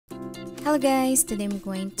Hello guys, today I'm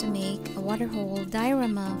going to make a waterhole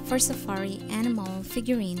diorama for safari animal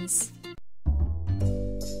figurines.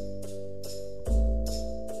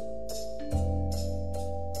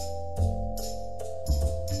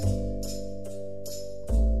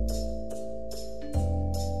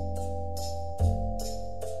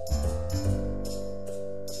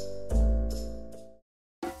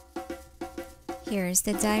 Here's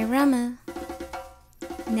the diorama.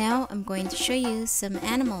 Now I'm going to show you some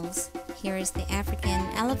animals. Here is the African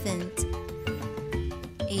elephant,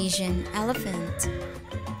 Asian elephant,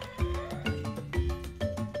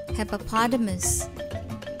 hippopotamus,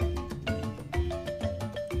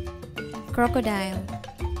 crocodile,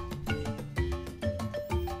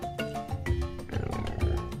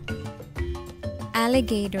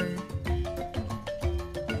 alligator,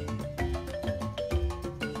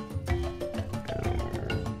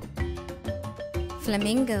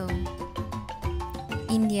 flamingo,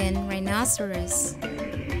 Indian rhinoceros,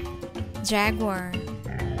 jaguar,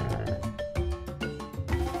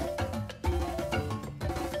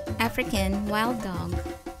 African wild dog,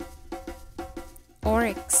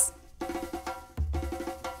 oryx,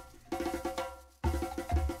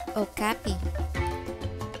 okapi,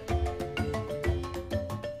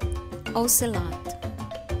 ocelot,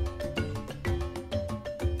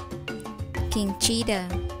 king cheetah,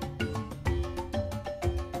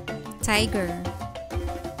 tiger,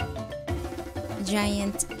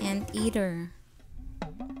 giant anteater,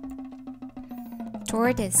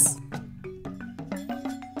 tortoise,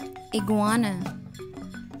 iguana,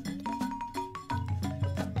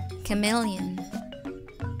 chameleon,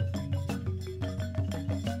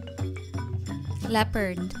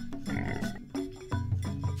 leopard,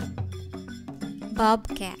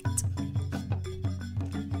 bobcat,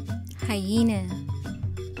 hyena,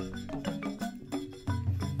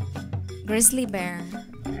 grizzly bear,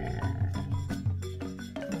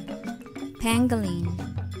 pangolin,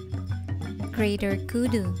 greater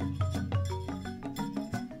kudu,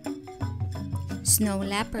 snow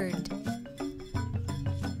leopard,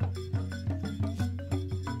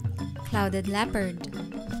 clouded leopard,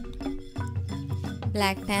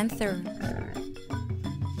 black panther,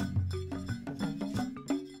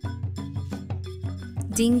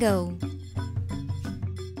 dingo,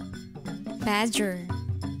 badger,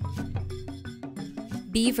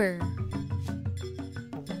 beaver,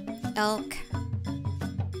 elk,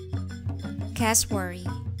 cassowary,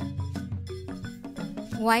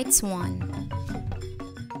 white swan,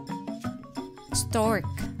 stork,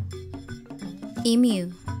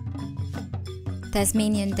 emu,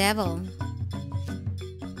 Tasmanian devil,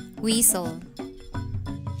 weasel,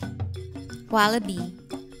 wallaby,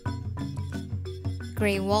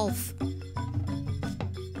 gray wolf,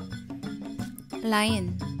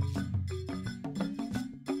 lion,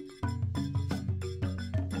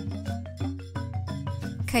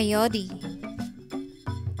 coyote,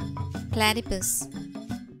 platypus,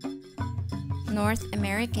 North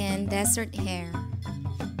American desert hare,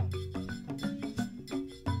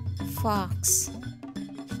 fox,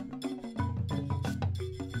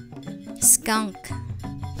 skunk,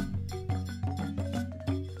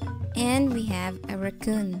 and we have a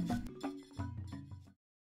raccoon.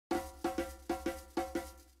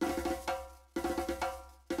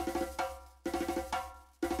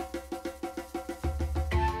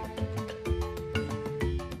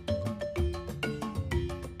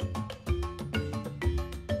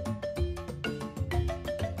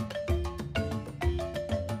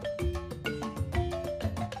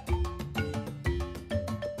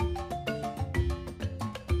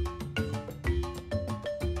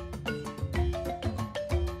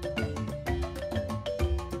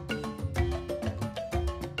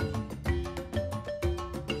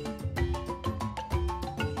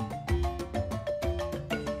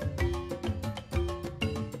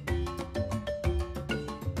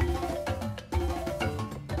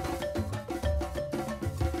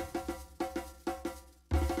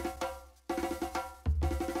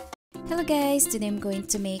 Hello guys, today I'm going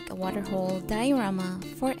to make a waterhole diorama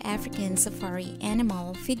for African safari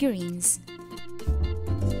animal figurines.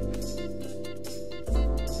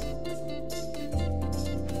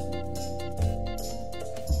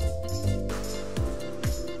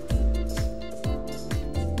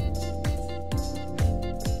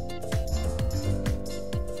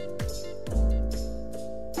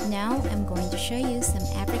 Now I'm going to show you some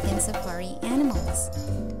African safari animals.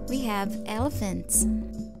 We have elephants,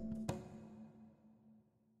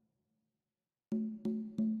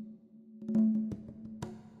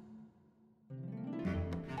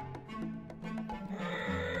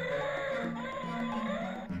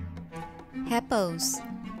 hippos,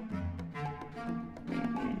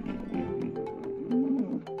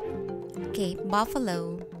 Cape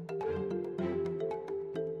buffalo,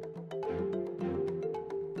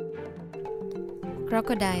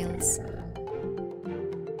 crocodiles,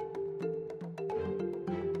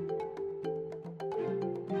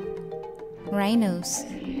 rhinos,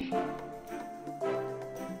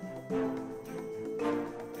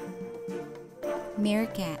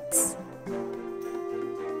 meerkats,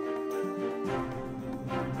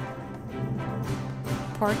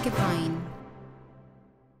 porcupine,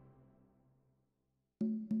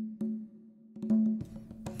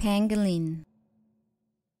 pangolin,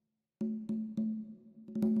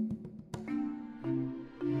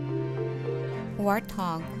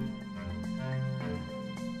 warthog,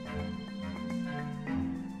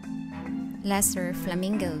 lesser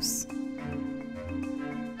flamingos,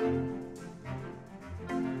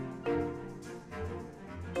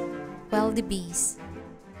 wildebeest,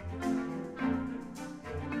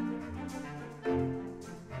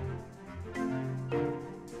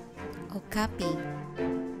 okapi,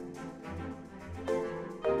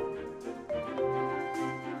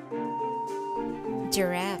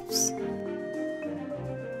 giraffes,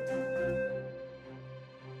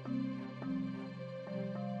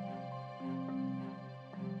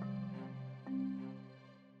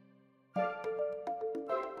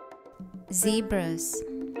 zebras,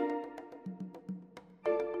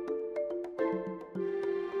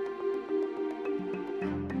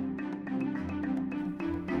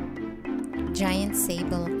 giant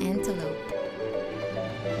sable antelope,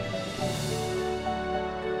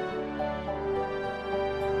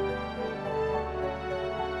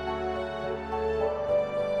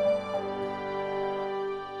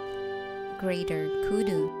 greater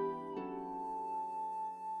kudu,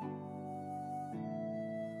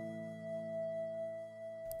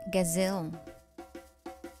 gazelle,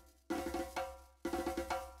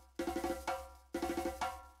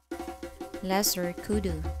 lesser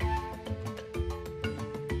kudu,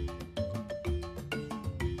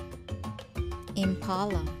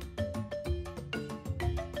 impala,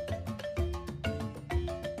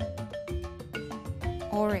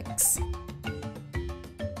 oryx,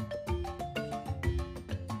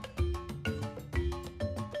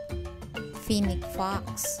 fennec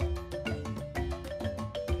fox,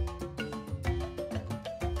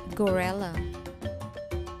 gorilla,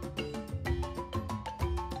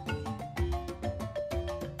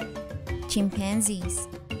 chimpanzees,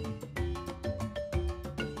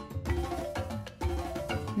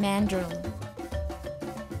 mandrill,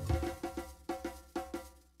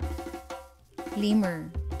 lemur,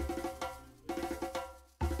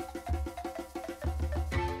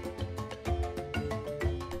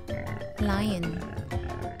 lion,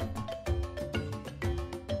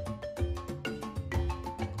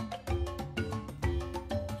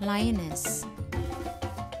 lioness,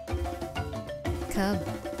 cub,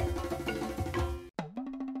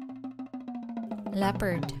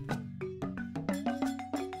 leopard,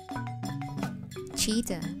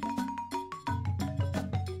 cheetah,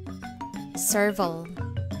 serval,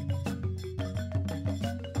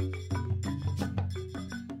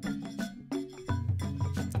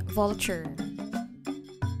 vulture,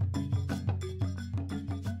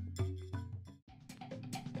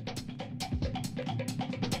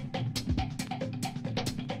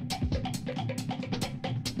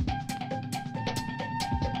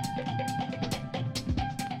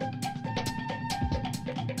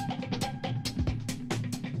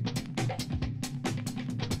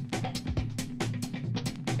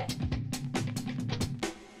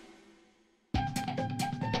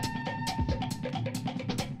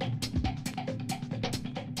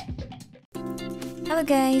 Hello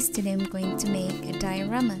guys, today I'm going to make a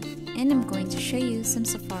diorama and I'm going to show you some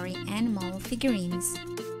safari animal figurines.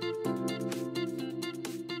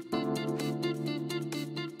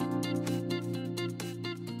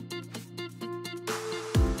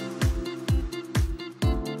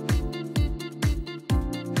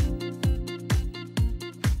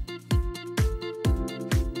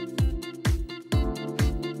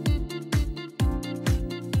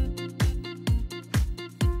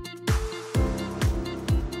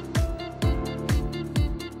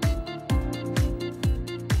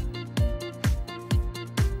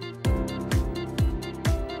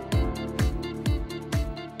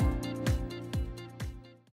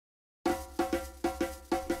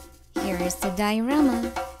 Here is the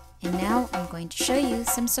diorama, and now I'm going to show you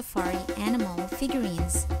some safari animal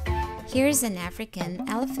figurines. Here's an African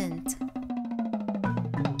elephant.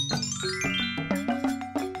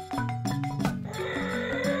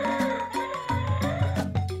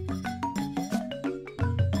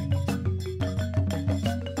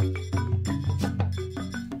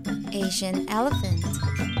 Asian elephant,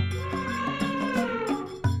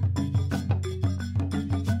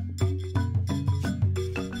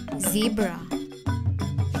 zebra,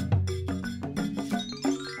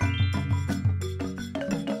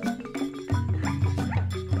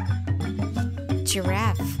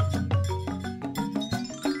 giraffe,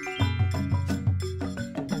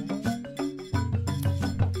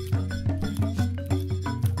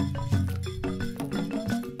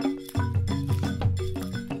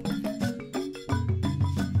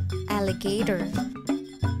 alligator,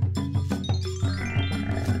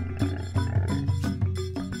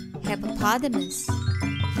 hippopotamus,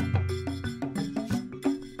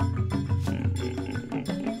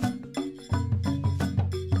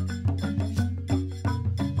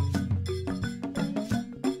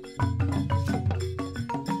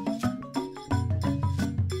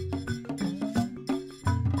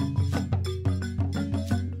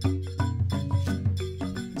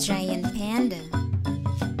 giant panda,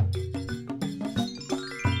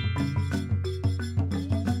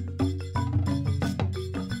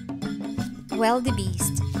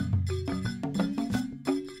 wildebeest,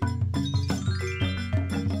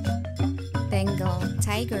 Bengal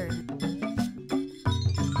tiger,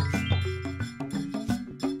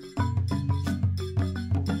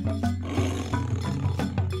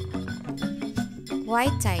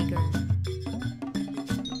 white tiger,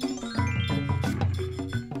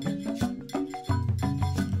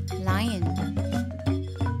 lion,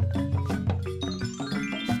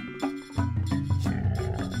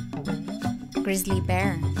 grizzly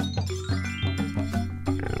bear,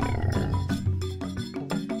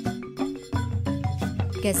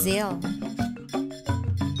 gazelle,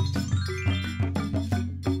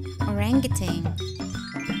 orangutan,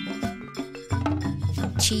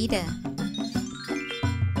 cheetah,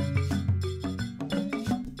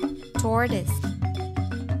 tortoise,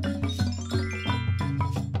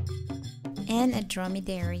 and a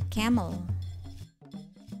dromedary camel.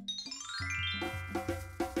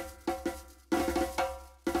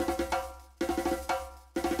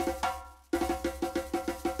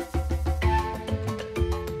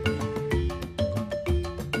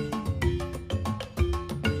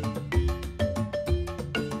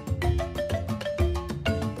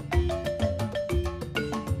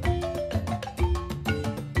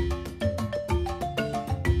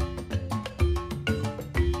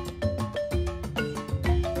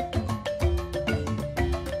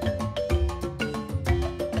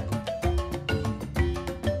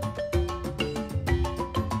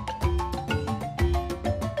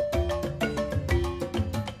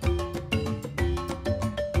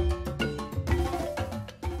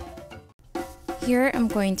 Here I'm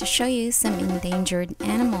going to show you some endangered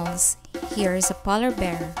animals. Here is a polar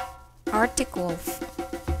bear, Arctic wolf,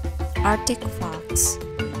 Arctic fox,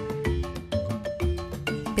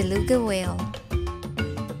 beluga whale,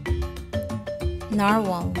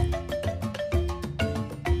 narwhal,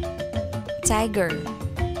 tiger,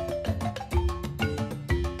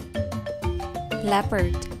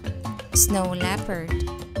 leopard, snow leopard,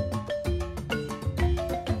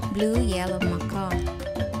 blue-yellow macaw,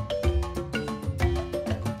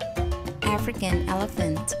 African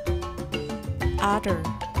elephant, otter,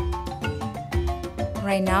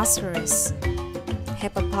 rhinoceros,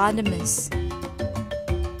 hippopotamus,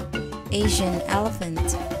 Asian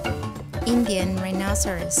elephant, Indian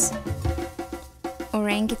rhinoceros,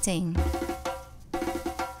 orangutan,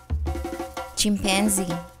 chimpanzee,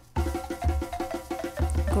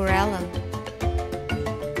 gorilla,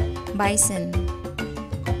 bison,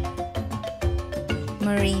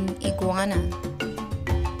 marine iguana,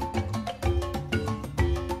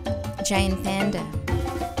 giant panda,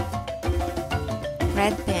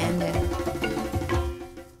 red panda,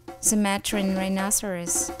 Sumatran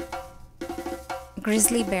rhinoceros,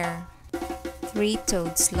 grizzly bear,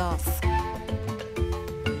 three-toed sloth,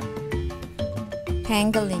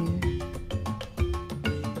 pangolin,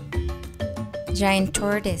 giant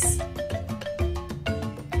tortoise,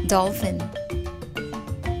 dolphin,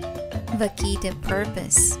 vaquita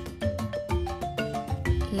porpoise,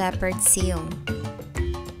 leopard seal,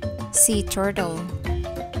 sea turtle,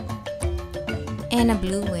 and a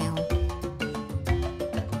blue whale.